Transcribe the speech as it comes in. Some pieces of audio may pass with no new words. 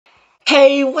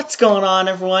Hey, what's going on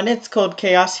everyone? It's Cold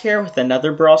Chaos here with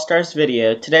another Brawl Stars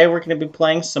video. Today we're going to be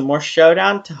playing some more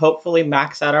Showdown to hopefully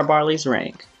max out our Barley's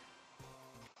rank.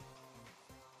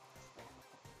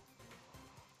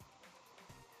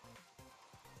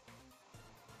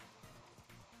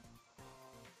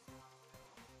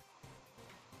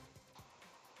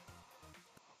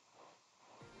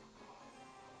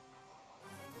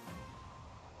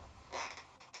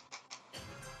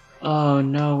 Oh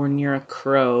no, we're near a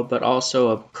crow, but also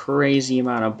a crazy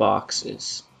amount of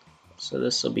boxes. So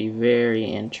this will be very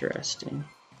interesting.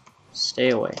 Stay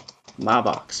away. My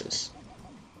boxes.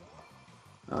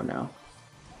 Oh no.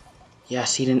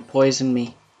 Yes, he didn't poison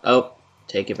me. Oh,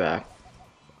 take it back.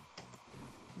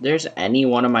 If there's any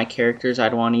one of my characters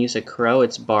I'd want to use a crow,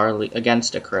 it's Barley.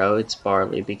 Against a crow, it's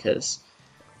Barley, because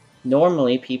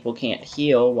normally people can't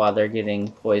heal while they're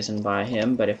getting poisoned by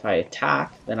him, but if I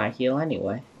attack, then I heal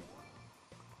anyway.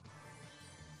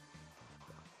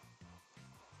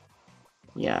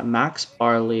 Yeah, max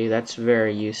Barley, that's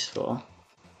very useful.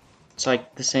 It's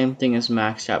like the same thing as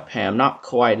maxed out Pam. Not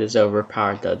quite as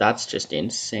overpowered though, that's just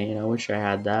insane. I wish I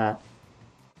had that.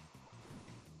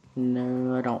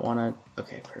 No, I don't want to...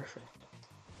 Okay, perfect.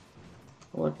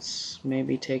 Let's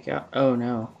maybe take out... Oh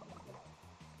no.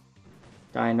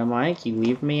 Dynamite, you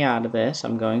leave me out of this.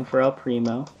 I'm going for El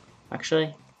Primo.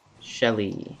 Actually,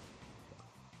 Shelly.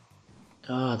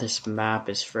 Oh, this map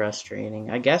is frustrating.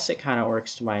 I guess it kind of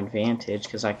works to my advantage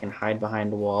because I can hide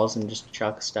behind walls and just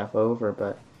chuck stuff over,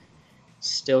 but it's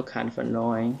still kind of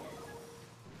annoying.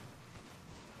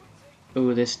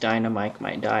 Ooh, this Dynamite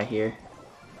might die here.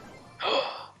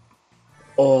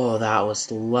 Oh, that was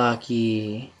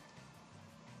lucky.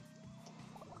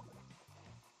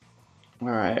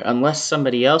 Alright, unless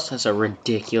somebody else has a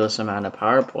ridiculous amount of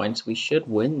power points, we should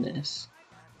win this.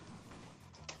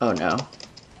 Oh no.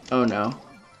 Oh no.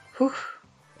 Whew.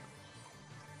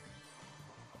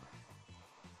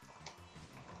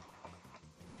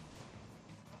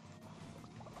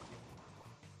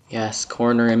 Yes,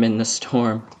 corner him in the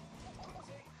storm.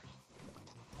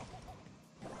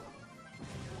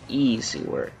 Easy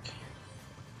work.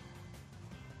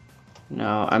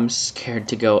 No, I'm scared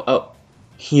to go. Oh,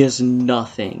 he has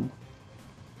nothing.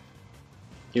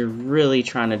 You're really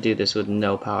trying to do this with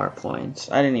no power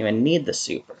points. I didn't even need the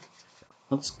super.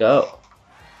 Let's go.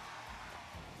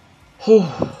 Whew,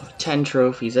 10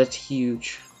 trophies, that's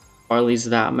huge. Barley's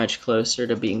that much closer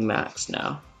to being maxed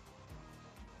now.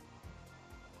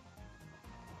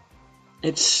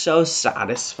 It's so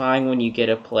satisfying when you get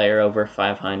a player over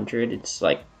 500. It's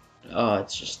like, oh,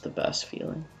 it's just the best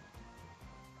feeling.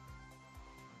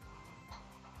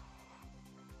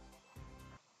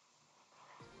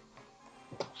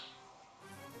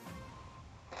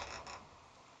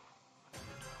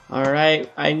 Alright,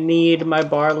 I need my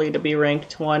Barley to be ranked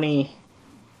 20.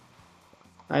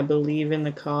 I believe in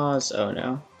the cause. Oh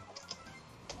no.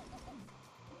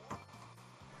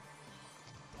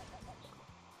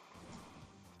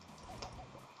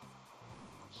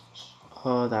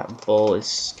 Oh, that bull is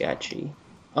sketchy.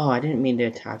 Oh, I didn't mean to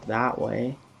attack that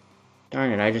way.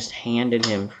 Darn it, I just handed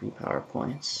him free power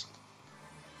points.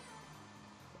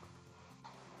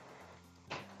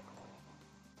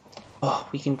 Oh,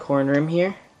 we can corner him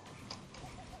here.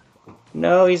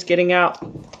 No, he's getting out.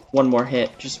 One more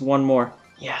hit, just one more.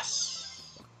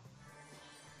 Yes.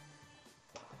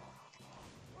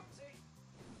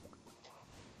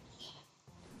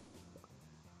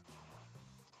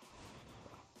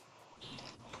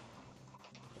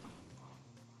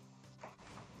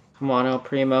 Come on, El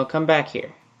Primo, come back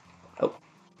here. Oh,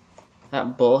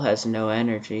 that bull has no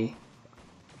energy.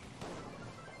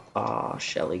 Aw,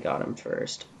 Shelly got him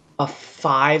first. A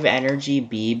 5 energy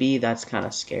BB? That's kind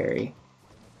of scary.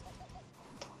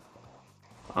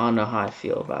 I don't know how I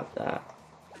feel about that.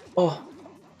 Oh!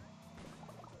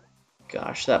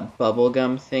 Gosh, that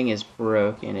bubblegum thing is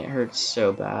broken. It hurts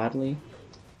so badly.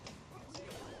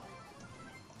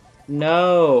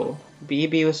 No!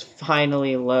 BB was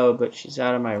finally low, but she's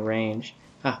out of my range.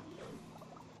 Huh.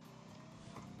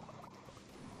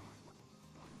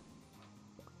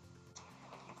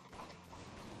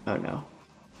 Oh no.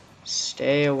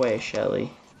 Stay away, Shelly.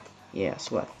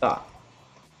 Yes, what I thought.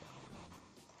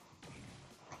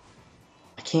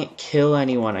 I can't kill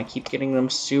anyone. I keep getting them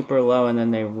super low and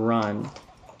then they run.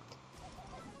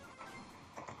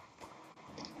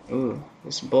 Ooh,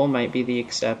 this bull might be the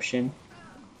exception.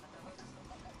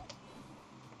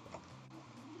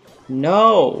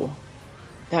 No!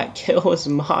 That kill was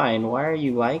mine. Why are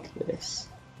you like this?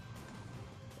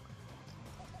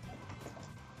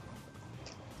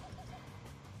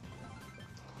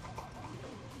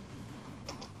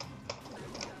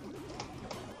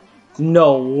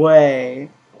 No way.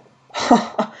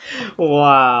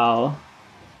 Wow.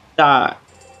 That.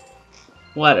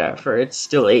 Whatever. It's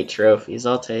still 8 trophies.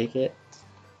 I'll take it.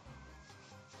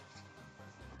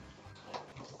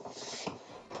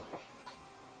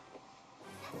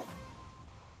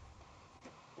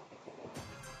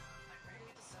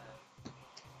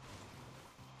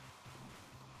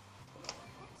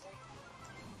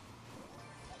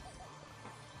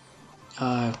 Oh,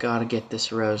 I've got to get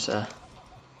this Rosa.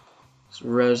 These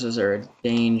Rosas are a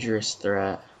dangerous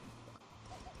threat.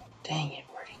 Dang it,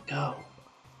 where'd he go?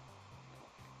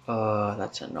 Oh,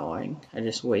 that's annoying. I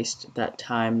just wasted that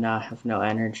time, now I have no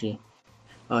energy.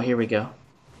 Oh, here we go.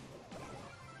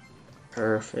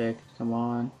 Perfect, come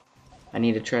on. I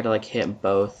need to try to like hit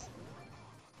both.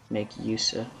 Make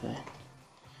use of it.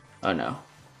 Oh no.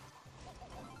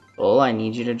 Bull, I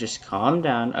need you to just calm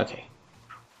down. Okay.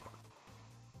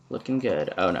 Looking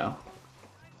good. Oh no.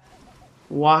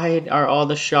 Why are all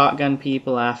the shotgun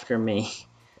people after me?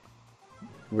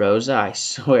 Rosa, I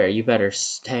swear, you better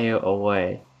stay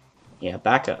away. Yeah,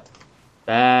 back up.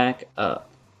 Back up.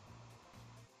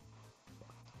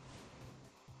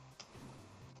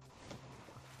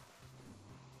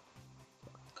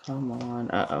 Come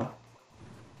on. Uh-oh.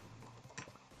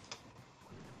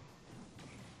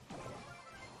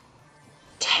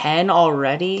 10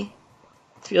 already?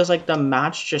 Feels like the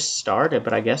match just started,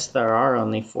 but I guess there are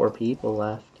only 4 people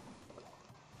left.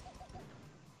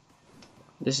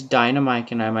 This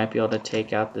Dynamite and I might be able to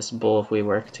take out this bull if we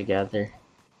work together.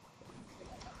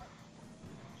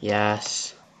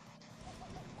 Yes.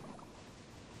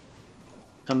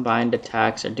 Combined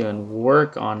attacks are doing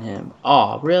work on him.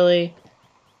 Aw, really?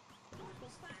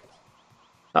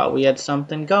 Thought we had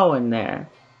something going there.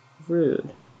 Rude.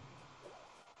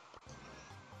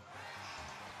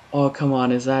 Oh, come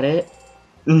on, is that it?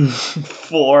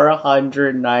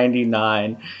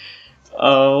 499.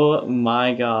 Oh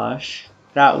my gosh.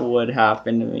 That would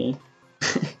happen to me.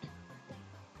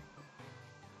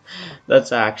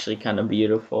 That's actually kind of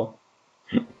beautiful.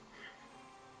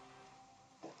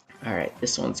 Alright,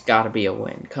 this one's gotta be a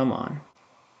win. Come on.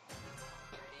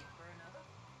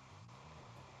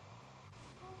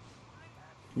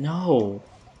 No.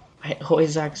 I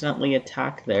always accidentally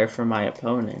attack there for my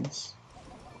opponents.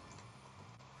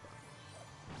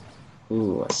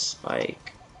 Ooh, a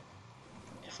spike.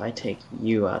 If I take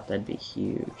you out, that'd be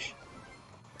huge.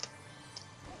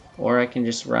 Or I can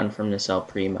just run from this El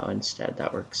Primo instead.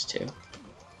 That works too.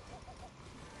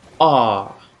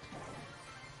 Aw.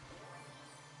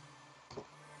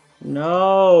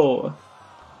 No.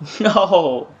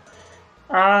 No.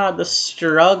 Ah, the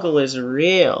struggle is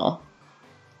real.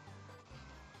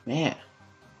 Man.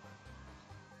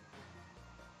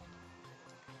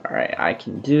 Alright, I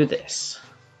can do this.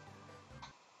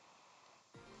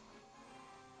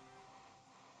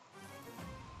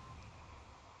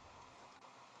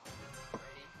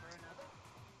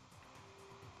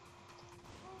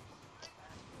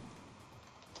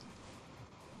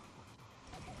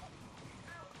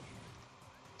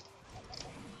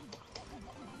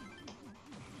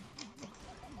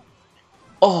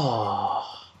 Oh.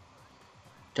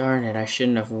 Darn it, I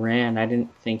shouldn't have ran. I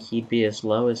didn't think he'd be as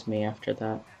low as me after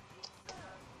that.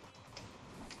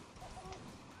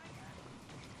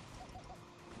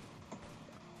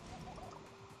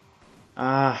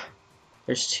 Ah,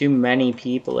 there's too many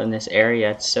people in this area.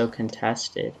 It's so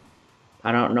contested.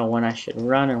 I don't know when I should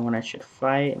run or when I should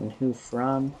fight and who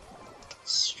from.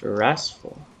 It's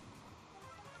stressful.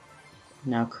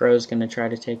 Now Crow's gonna try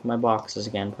to take my boxes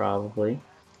again, probably.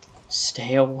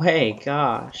 Stay away,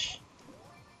 gosh.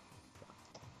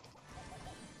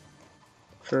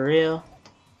 For real?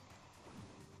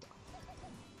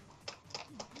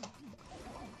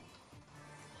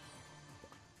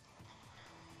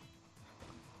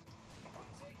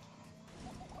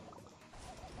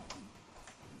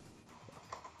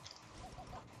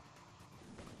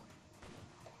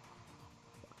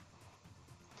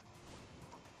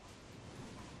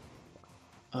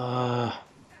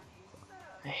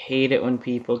 I hate it when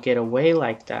people get away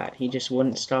like that. He just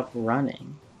wouldn't stop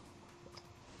running.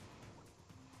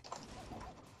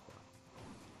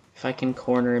 If I can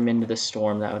corner him into the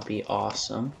storm, that would be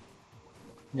awesome.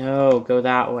 No, go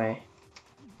that way.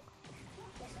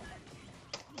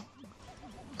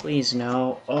 Please,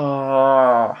 no.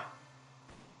 Oh.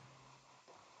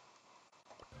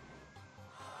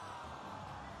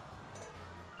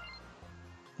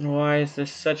 Why is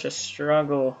this such a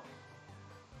struggle?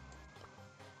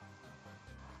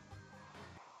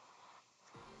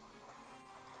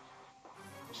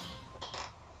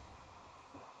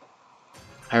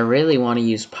 I really want to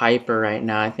use Piper right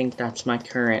now. I think that's my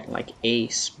current, like,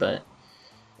 ace, but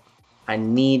I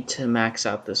need to max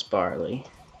out this Barley.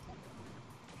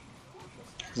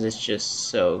 Because it's just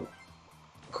so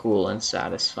cool and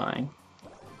satisfying.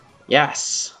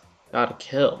 Yes! Got a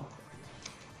kill.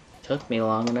 Took me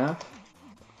long enough.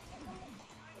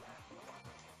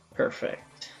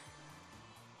 Perfect.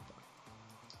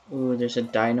 Ooh, there's a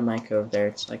Dynamite over there.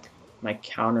 It's like my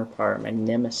counterpart, my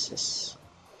nemesis.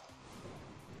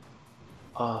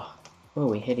 Oh,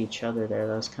 we hit each other there.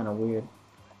 That was kind of weird.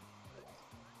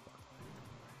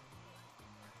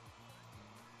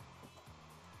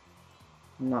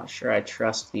 I'm not sure I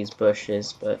trust these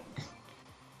bushes, but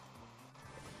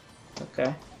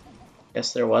okay.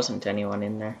 Guess there wasn't anyone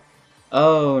in there.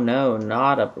 Oh no,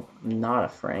 not a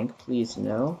Frank, please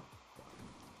no.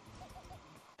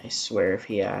 I swear if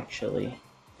he actually...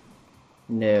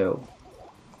 No.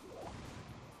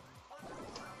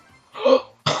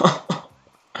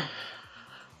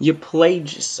 You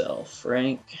played yourself,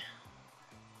 Frank.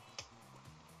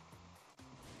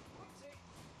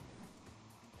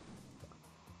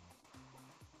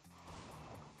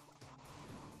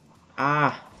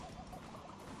 Ah.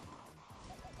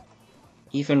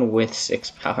 Even with 6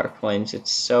 power coins,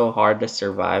 it's so hard to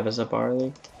survive as a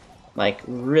Barley. Like,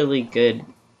 really good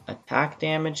attack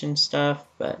damage and stuff,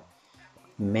 but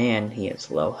man, he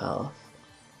has low health.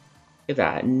 Look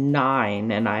at that,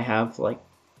 9, and I have, like,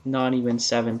 not even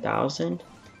 7,000.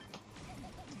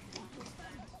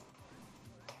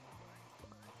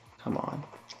 Come on.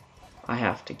 I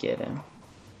have to get him.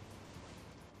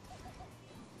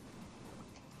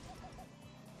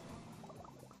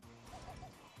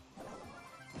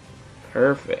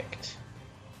 Perfect.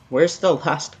 Where's the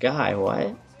last guy?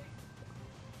 What?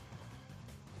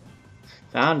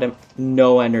 Found him.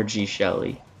 No energy,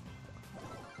 Shelly.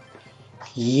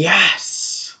 Yes!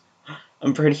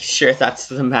 I'm pretty sure that's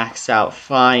the max out,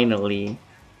 finally.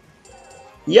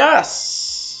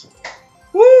 Yes!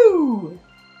 Woo!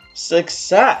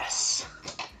 Success!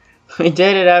 We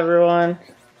did it, everyone.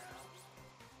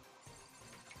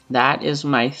 That is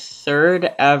my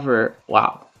 3rd ever...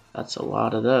 Wow, that's a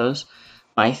lot of those.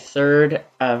 My 3rd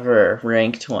ever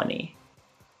rank 20.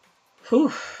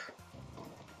 Whew.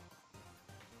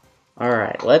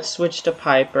 Alright, let's switch to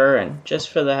Piper, and just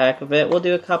for the heck of it, we'll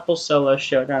do a couple solo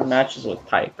showdown matches with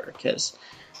Piper, because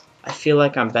I feel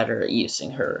like I'm better at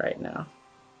using her right now.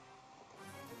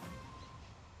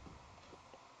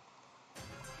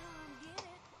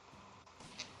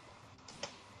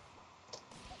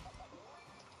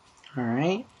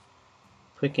 Alright,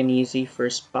 quick and easy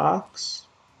first box.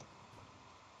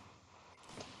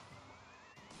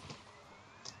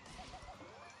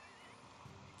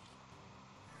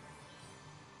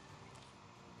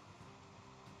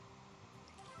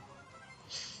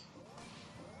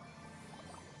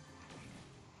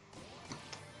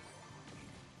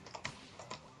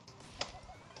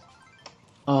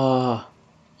 Oh,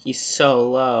 he's so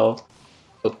low.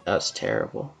 Oh, that was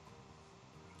terrible.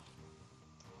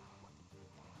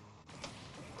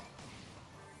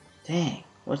 Dang,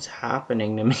 what's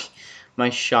happening to me?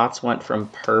 My shots went from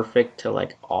perfect to,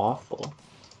 like, awful.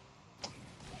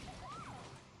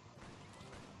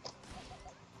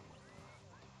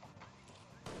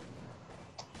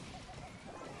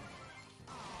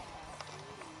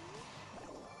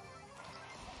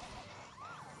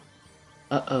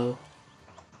 Uh-oh.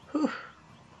 Whew.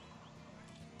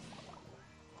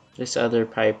 This other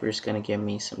Piper's gonna give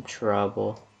me some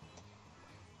trouble.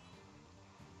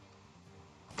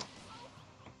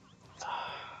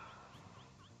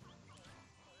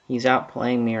 He's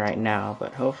outplaying me right now,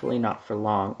 but hopefully not for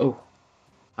long. Oh,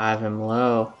 I have him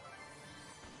low.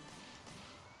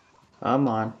 Come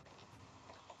on.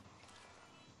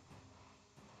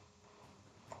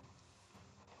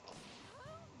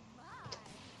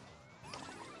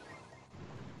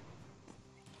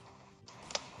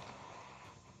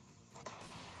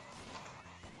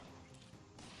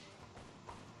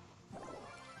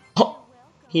 Oh,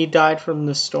 he died from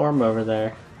the storm over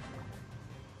there.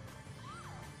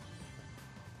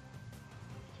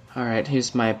 Alright,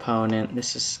 who's my opponent?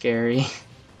 This is scary.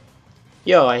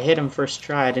 Yo, I hit him first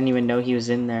try. I didn't even know he was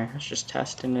in there. I was just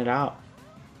testing it out.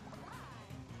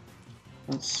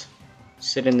 Let's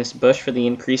sit in this bush for the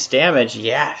increased damage.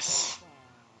 Yes!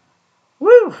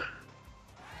 Woo!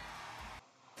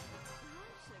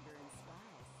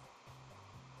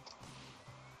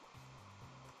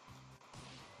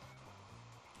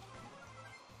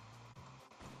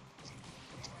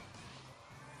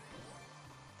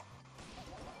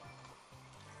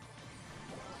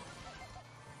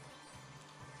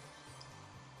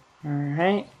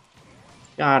 Alright.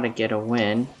 Gotta get a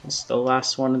win. It's the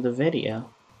last one of the video.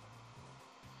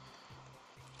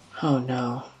 Oh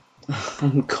no.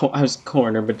 I was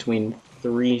cornered between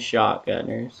 3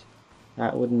 shotgunners.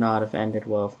 That would not have ended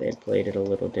well if they had played it a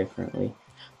little differently.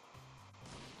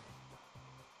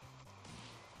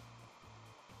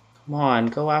 Come on,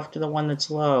 go after the one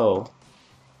that's low.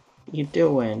 What you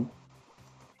doing?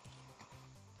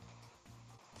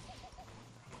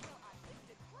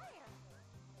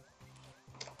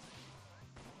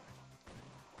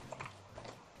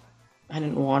 I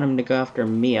didn't want him to go after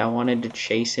me. I wanted to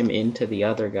chase him into the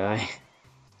other guy.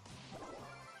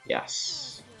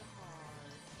 Yes.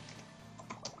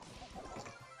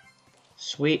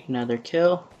 Sweet, another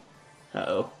kill.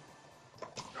 Uh-oh.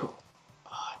 Oh,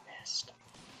 I missed.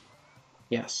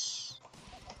 Yes.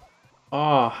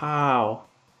 Oh, how?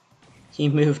 He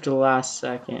moved to the last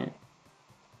second.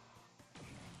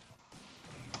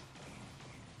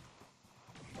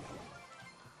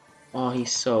 Oh,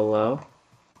 he's so low.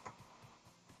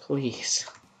 Please.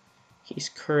 He's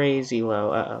crazy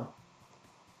low. Uh-oh.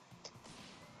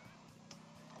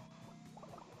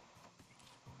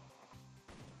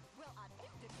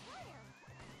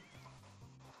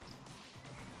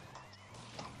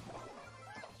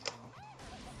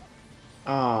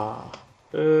 Ah,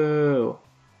 boo.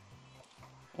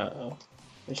 Uh-oh.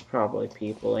 There's probably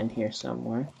people in here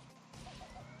somewhere.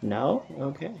 No?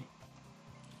 Okay.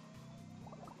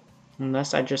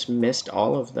 Unless I just missed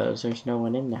all of those, there's no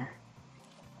one in there.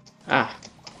 Ah.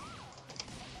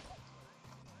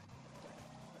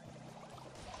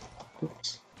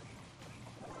 Oops.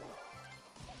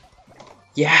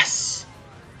 Yes!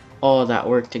 Oh, that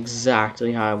worked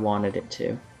exactly how I wanted it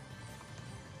to.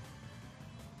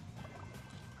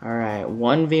 Alright,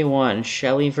 1v1,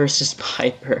 Shelly versus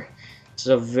Piper. This is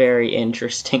a very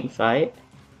interesting fight.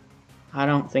 I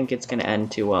don't think it's going to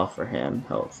end too well for him,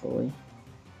 hopefully.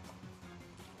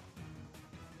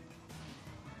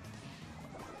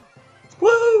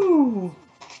 Woo!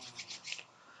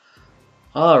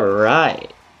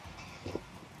 Alright.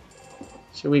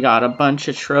 So we got a bunch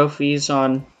of trophies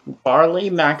on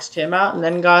Barley, maxed him out, and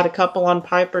then got a couple on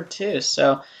Piper too.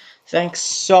 So thanks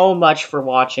so much for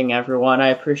watching, everyone. I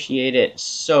appreciate it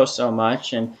so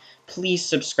much, and please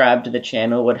subscribe to the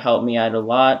channel. It would help me out a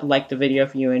lot. Like the video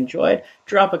if you enjoyed.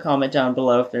 Drop a comment down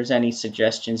below if there's any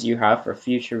suggestions you have for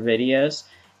future videos,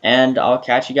 and I'll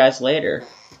catch you guys later.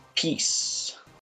 Peace.